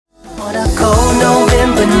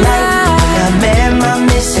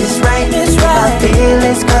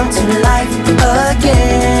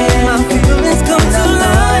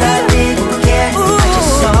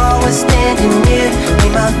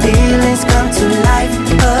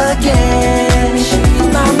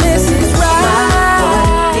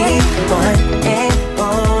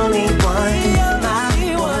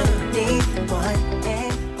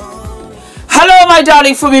my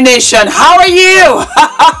darling FUMINATION. How are you?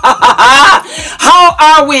 How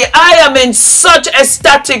are we? I am in such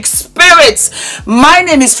ecstatic spirits. My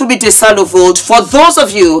name is Fumi Desalu-Vold. For those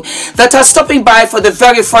of you that are stopping by for the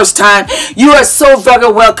very first time, you are so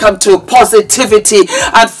very welcome to positivity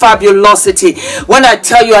and fabulosity. When I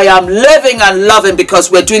tell you I am living and loving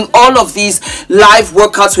because we're doing all of these live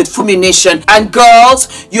workouts with FUMINATION. And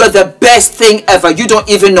girls, you're the best thing ever. You don't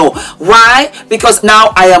even know. Why? Because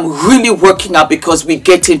now I am really working out because we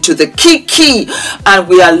get into the key and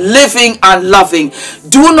we are living and loving.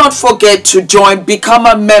 Do not forget to join, become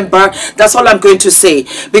a member. That's all I'm going to say,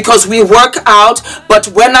 because we work out, but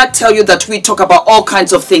when I tell you that we talk about all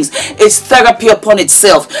kinds of things, it's therapy upon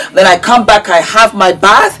itself. Then I come back, I have my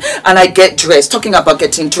bath and I get dressed. Talking about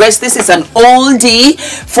getting dressed, this is an oldie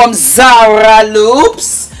from Zara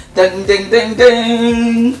Loops. Ding, ding, ding,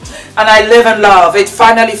 ding. And I live and love. It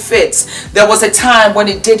finally fits. There was a time when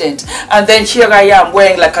it didn't, and then here I am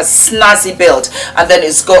wearing like a snazzy belt, and then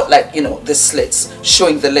it's got like, you know, the slits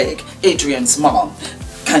showing the leg. Adrian's mom.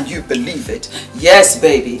 Can you believe it? Yes,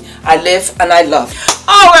 baby. I live and I love.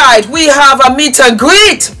 All right, we have a meet and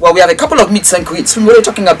greet. Well, we have a couple of meets and greets. What are we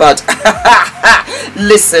talking about?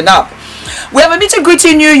 Listen up. We have a meet and greet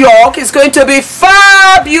in New York. It's going to be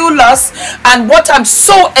fabulous. And what I'm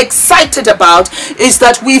so excited about is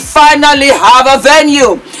that we finally have a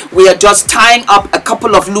venue. We are just tying up a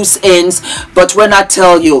couple of loose ends. But when I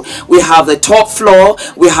tell you, we have the top floor,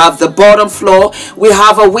 we have the bottom floor, we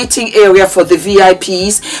have a waiting area for the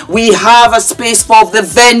VIPs, we have a space for the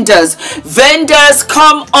vendors. Vendors,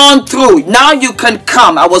 come on through. Now you can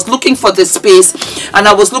come. I was looking for this space, and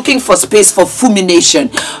I was looking for space for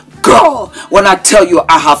FUMINATION. Girl, when I tell you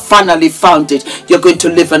I have finally found it, you're going to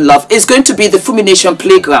live and love. It's going to be the FUMINATION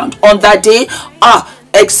playground. On that day,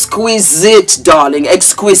 exquisite, darling,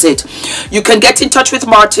 exquisite. You can get in touch with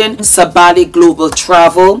Martin Sabali Global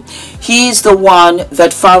Travel. He's the one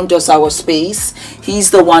that found us our space.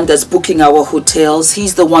 He's the one that's booking our hotels.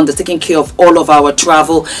 He's the one that's taking care of all of our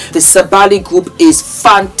travel. The Sabali group is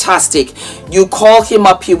fantastic. You call him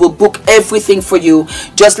up, he will book everything for you.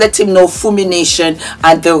 Just let him know FUMINATION,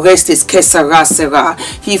 and the rest is Kesara Sera.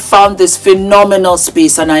 He found this phenomenal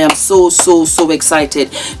space, and I am so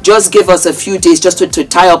excited. Just give us a few days just to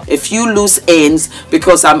tie up a few loose ends,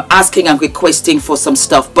 because I'm asking and requesting for some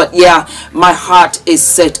stuff. But yeah, my heart is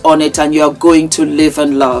set on it, and you're going to live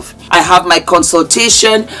and love. I have my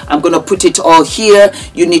consultation. I'm going to put it all here.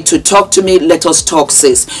 You need to talk to me. Let us talk,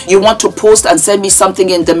 sis. You want to post and send me something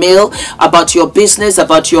in the mail about your business,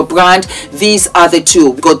 about your brand. These are the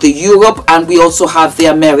two. We got the Europe, and we also have the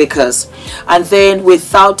Americas. And then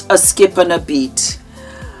without a skip and a beat,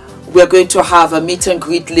 we're going to have a meet and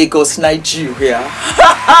greet Lagos, Nigeria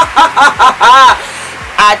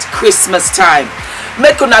at Christmas time.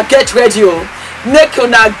 Make una get ready. Make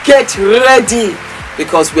una get ready,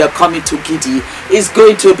 because we are coming to Giddy. It's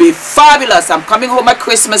going to be fabulous. I'm coming home at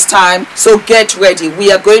Christmas time, so get ready.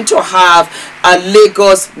 We are going to have a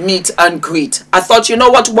Lagos meet and greet. I thought, you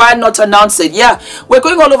know what, why not announce it? Yeah, we're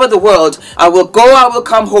going all over the world. I will go, I will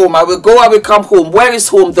come home. I will go, I will come home. Where is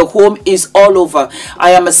home? The home is all over.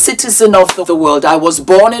 I am a citizen of the world. I was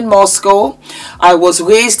born in Moscow. I was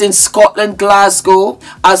raised in Scotland, Glasgow,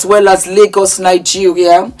 as well as Lagos,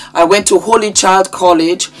 Nigeria. I went to Holy Child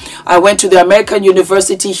College. I went to the American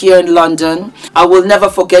University here in London. I will never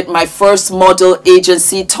forget my first model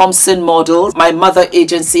agency, Thompson Models, my mother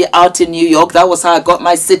agency out in New York. That was how I got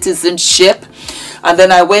my citizenship. And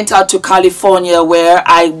then I went out to California, where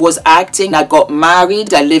I was acting. I got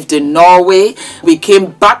married. I lived in Norway. We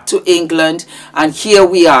came back to England, and here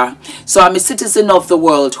we are. So I'm a citizen of the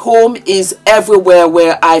world. Home is everywhere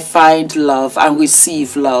where I find love and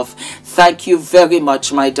receive love. Thank you very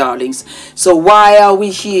much, my darlings. So why are we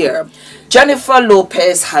here? Jennifer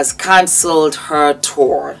Lopez has cancelled her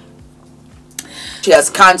tour. She has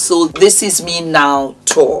cancelled This Is Me Now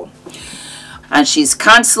tour. And she's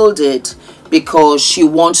cancelled it because she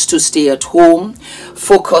wants to stay at home,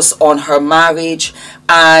 focus on her marriage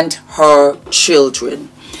and her children.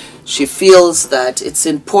 She feels that it's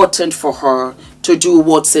important for her to do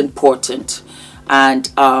what's important. And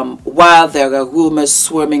while there are rumors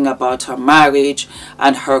swarming about her marriage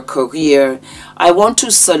and her career, I want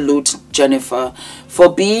to salute Jennifer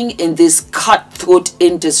for being in this cutthroat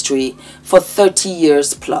industry for 30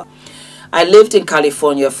 years plus. I lived in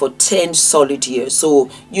California for 10 solid years, so,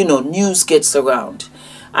 you know, news gets around.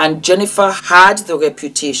 And Jennifer had the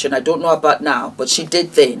reputation, I don't know about now, but she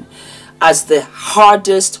did then, as the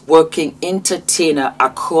hardest working entertainer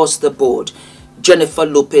across the board. Jennifer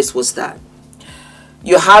Lopez was that.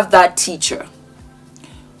 You have that teacher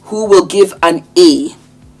who will give an A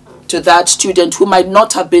to that student who might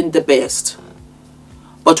not have been the best,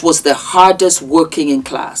 but was the hardest working in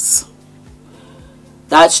class.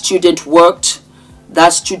 That student worked,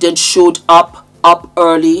 that student showed up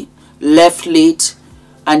early, left late,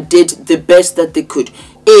 and did the best that they could.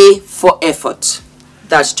 A for effort.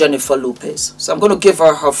 That's Jennifer Lopez. So I'm going to give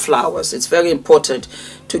her her flowers. It's very important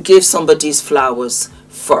to give somebody's flowers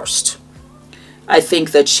first. I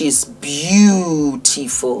think that she's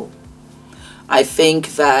beautiful. I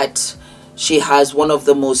think that she has one of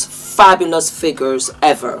the most fabulous figures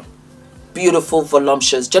ever. Beautiful,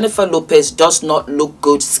 voluptuous. Jennifer Lopez does not look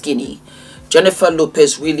good skinny. Jennifer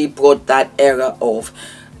Lopez really brought that era of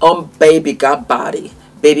baby got body,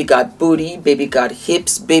 baby got booty, baby got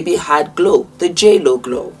hips, baby had glow, the J-Lo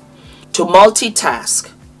glow. To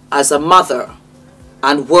multitask as a mother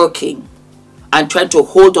and working and trying to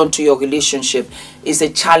hold on to your relationship is a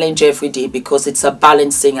challenge every day, because it's a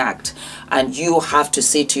balancing act, and you have to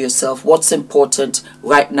say to yourself what's important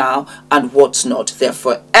right now and what's not. They're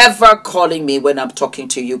forever calling me when I'm talking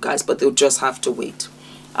to you guys, but they'll just have to wait.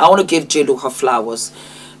 I want to give J-Lo her flowers,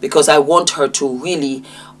 because I want her to really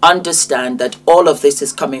understand that all of this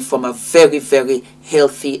is coming from a very, very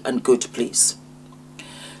healthy and good place.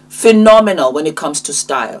 Phenomenal when it comes to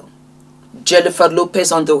style. Jennifer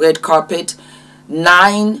Lopez on the red carpet,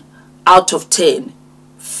 9 out of 10.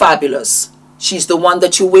 Fabulous. She's the one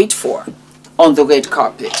that you wait for on the red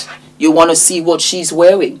carpet. You want to see what she's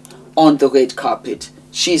wearing on the red carpet.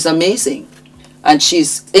 She's amazing and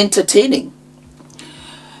she's entertaining.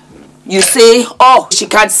 You say, oh, she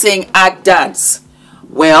can't sing, act, dance.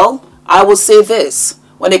 Well, I will say this.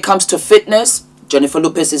 When it comes to fitness, Jennifer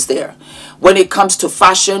Lopez is there. When it comes to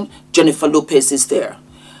fashion, Jennifer Lopez is there.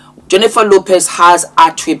 Jennifer Lopez has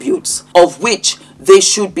attributes of which they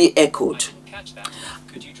should be echoed.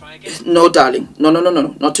 Could you try again? No, darling. No,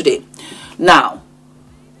 not today. Now,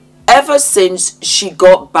 ever since she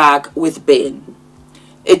got back with Ben,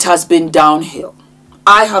 it has been downhill.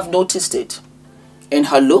 I have noticed it in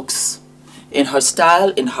her looks, in her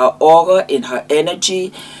style, in her aura, in her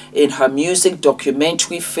energy, in her music,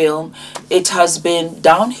 documentary, film. It has been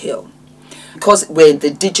downhill because we're in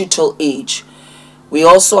the digital age. We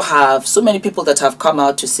also have so many people that have come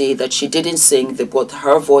out to say that she didn't sing. They brought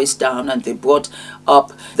her voice down and they brought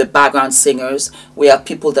up the background singers. We have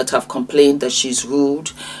people that have complained that she's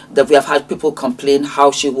rude, that we have had people complain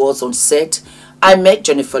how she was on set. I met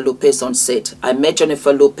Jennifer Lopez on set. I met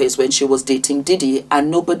Jennifer Lopez when she was dating Diddy, and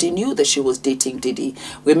nobody knew that she was dating Diddy.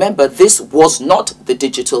 Remember, this was not the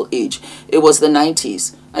digital age. It was the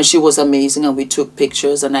 90s. And she was amazing, and we took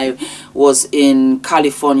pictures, and I was in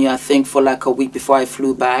California, I think, for like a week before I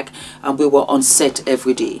flew back, and we were on set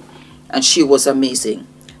every day. And she was amazing.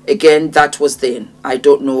 Again, that was then. I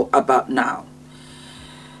don't know about now.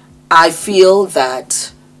 I feel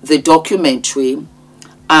that the documentary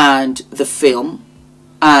and the film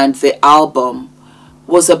and the album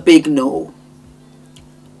was a big no,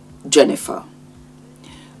 Jennifer.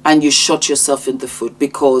 And you shot yourself in the foot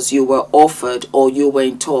because you were offered, or you were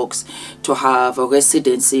in talks to have a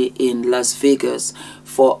residency in Las Vegas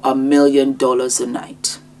for $1 million a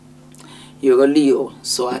night. You're a Leo,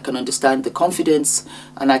 so I can understand the confidence,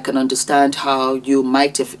 and I can understand how you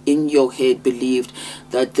might have in your head believed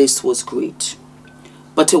that this was great.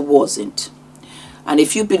 But it wasn't. And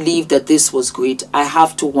if you believe that this was great, I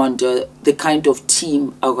have to wonder the kind of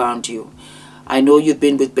team around you. I know you've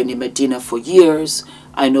been with Benny Medina for years.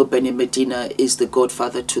 I know Benny Medina is the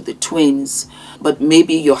godfather to the twins. But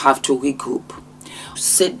maybe you have to regroup.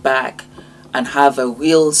 Sit back and have a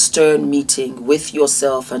real stern meeting with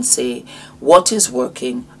yourself and say what is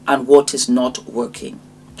working and what is not working.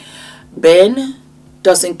 Ben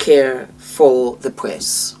doesn't care for the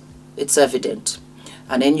press. It's evident.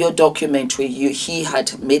 And in your documentary, he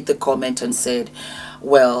had made the comment and said,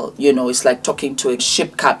 well, you know, it's like talking to a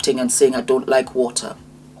ship captain and saying, I don't like water.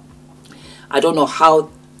 I don't know how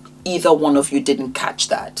either one of you didn't catch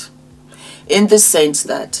that. In the sense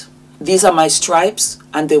that these are my stripes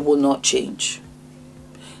and they will not change.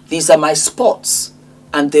 These are my spots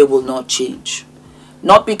and they will not change.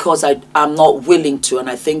 Not because I'm not willing to, and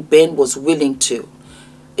I think Ben was willing to.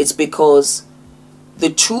 It's because the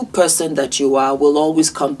true person that you are will always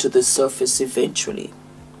come to the surface eventually.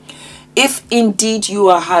 If indeed you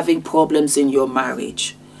are having problems in your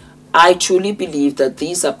marriage, I truly believe that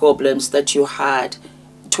these are problems that you had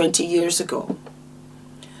 20 years ago.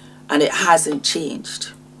 And it hasn't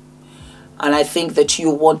changed. And I think that you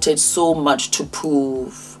wanted so much to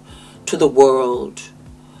prove to the world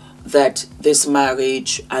that this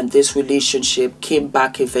marriage and this relationship came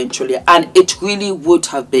back eventually. And it really would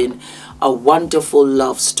have been a wonderful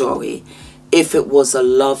love story if it was a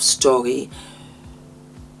love story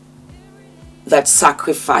that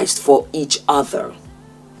sacrificed for each other,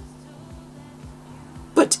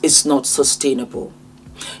 but it's not sustainable.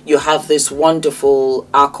 You have this wonderful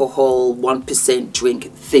alcohol 1%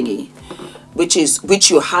 drink thingy,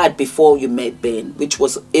 which you had before you met Ben, which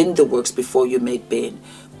was in the works before you met Ben,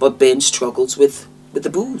 but Ben struggles with the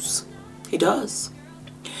booze. He does.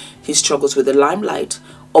 He struggles with the limelight,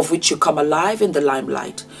 of which you come alive in the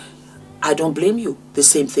limelight. I don't blame you. The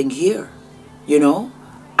same thing here. You know,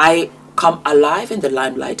 I come alive in the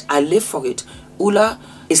limelight. I live for it. Ula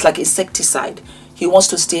is like insecticide. He wants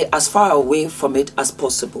to stay as far away from it as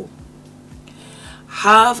possible.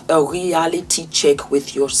 Have a reality check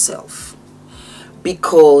with yourself,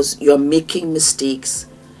 because you're making mistakes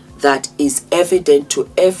that is evident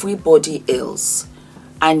to everybody else,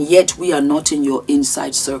 and yet we are not in your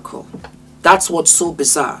inside circle. That's what's so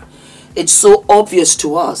bizarre. It's so obvious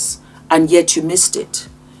to us, and yet you missed it,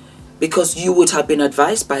 because you would have been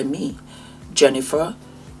advised by me, Jennifer,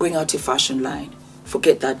 bring out your fashion line.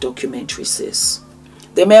 Forget that documentary, sis.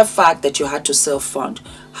 The mere fact that you had to self-fund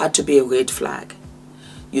had to be a red flag.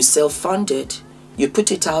 You self-funded, you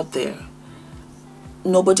put it out there.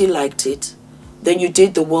 Nobody liked it. Then you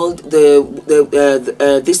did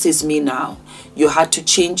This Is Me Now. You had to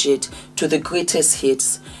change it to the greatest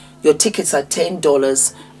hits. Your tickets are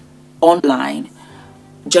 $10 online.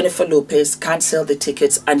 Jennifer Lopez can't sell the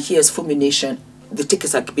tickets, and here's FUMINATION. The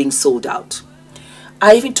tickets are being sold out.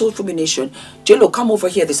 I even told FUMINATION, J-Lo, come over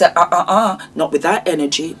here. They said, not with that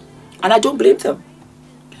energy. And I don't blame them.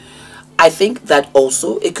 I think that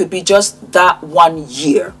also it could be just that 1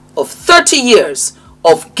 year of 30 years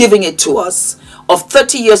of giving it to us, of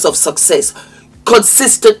 30 years of success.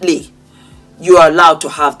 Consistently, you are allowed to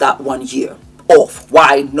have that 1 year off.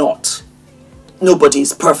 Why not? Nobody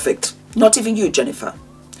is perfect. Not even you, Jennifer.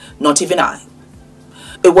 Not even I.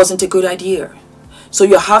 It wasn't a good idea. So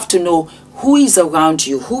you have to know who is around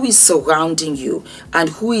you, who is surrounding you, and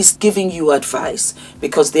who is giving you advice,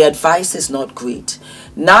 because the advice is not great.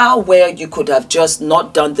 Now, where you could have just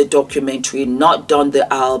not done the documentary, not done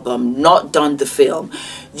the album, not done the film,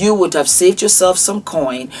 you would have saved yourself some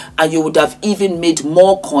coin, and you would have even made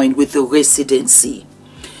more coin with the residency.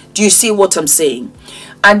 Do you see what I'm saying?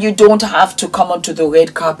 And you don't have to come onto the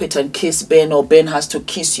red carpet and kiss Ben, or Ben has to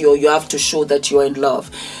kiss you, or you have to show that you're in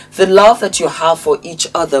love. The love that you have for each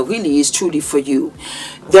other really is truly for you.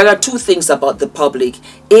 There are two things about the public.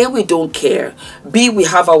 A, we don't care. B, we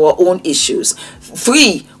have our own issues.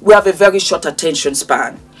 3, we have a very short attention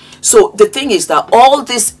span. So the thing is that all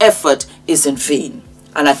this effort is in vain,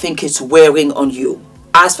 and I think it's wearing on you.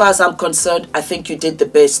 As far as I'm concerned, I think you did the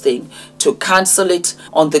best thing to cancel it.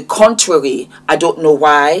 On the contrary, I don't know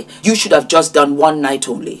why. You should have just done one night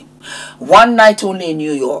only. One night only in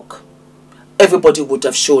New York. Everybody would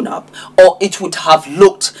have shown up, or it would have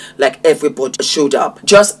looked like everybody showed up.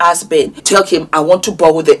 Just ask Ben. Tell him, I want to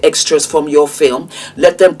borrow the extras from your film.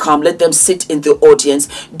 Let them come. Let them sit in the audience.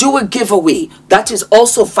 Do a giveaway. That is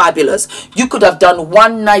also fabulous. You could have done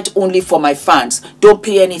one night only for my fans. Don't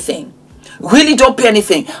pay anything. Really don't pay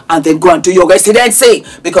anything, and then go and do your residency,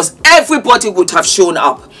 because everybody would have shown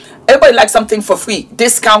up. Everybody likes something for free.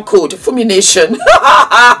 Discount code FUMINATION.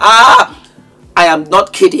 I am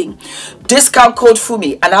not kidding. Discount code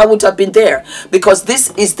FUMI, and I would have been there, because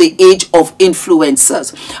this is the age of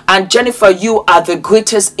influencers. And Jennifer, you are the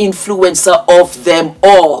greatest influencer of them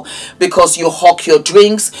all, because you hawk your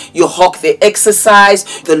drinks, you hawk the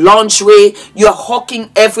exercise, the lingerie, you're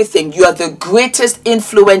hawking everything. You are the greatest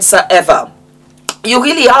influencer ever. You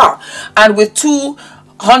really are. And with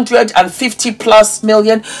 250 plus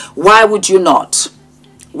million, why would you not?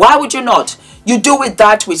 Why would you not? You do it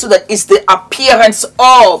that way, so that it's the appearance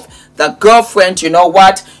of the girlfriend. You know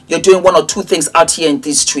what? You're doing 1 or 2 things out here in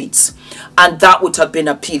these streets. And that would have been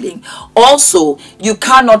appealing. Also, you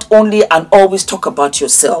cannot only and always talk about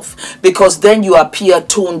yourself, because then you appear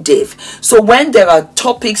tone deaf. So when there are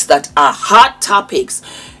topics that are hard topics,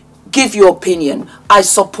 give your opinion. I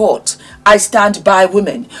support. I stand by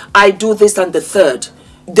women. I do this and the third.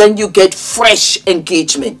 Then you get fresh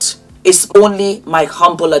engagement. It's only my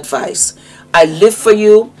humble advice. I live for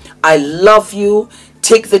you. I love you.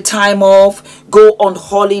 Take the time off. Go on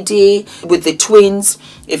holiday with the twins.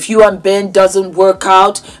 If you and Ben doesn't work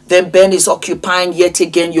out, then Ben is occupying yet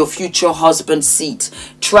again your future husband's seat.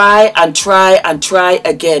 Try and try and try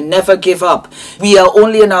again. Never give up. We are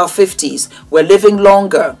only in our 50s. We're living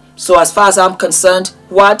longer. So as far as I'm concerned,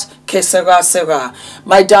 what? Que sera, sera.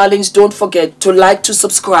 My darlings, don't forget to like, to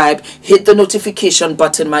subscribe, hit the notification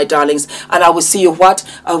button, my darlings. And I will see you what?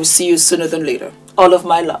 I will see you sooner than later. All of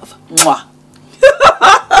my love. Mwah.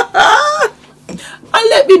 And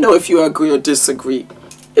let me know if you agree or disagree.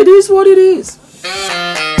 It is what it is.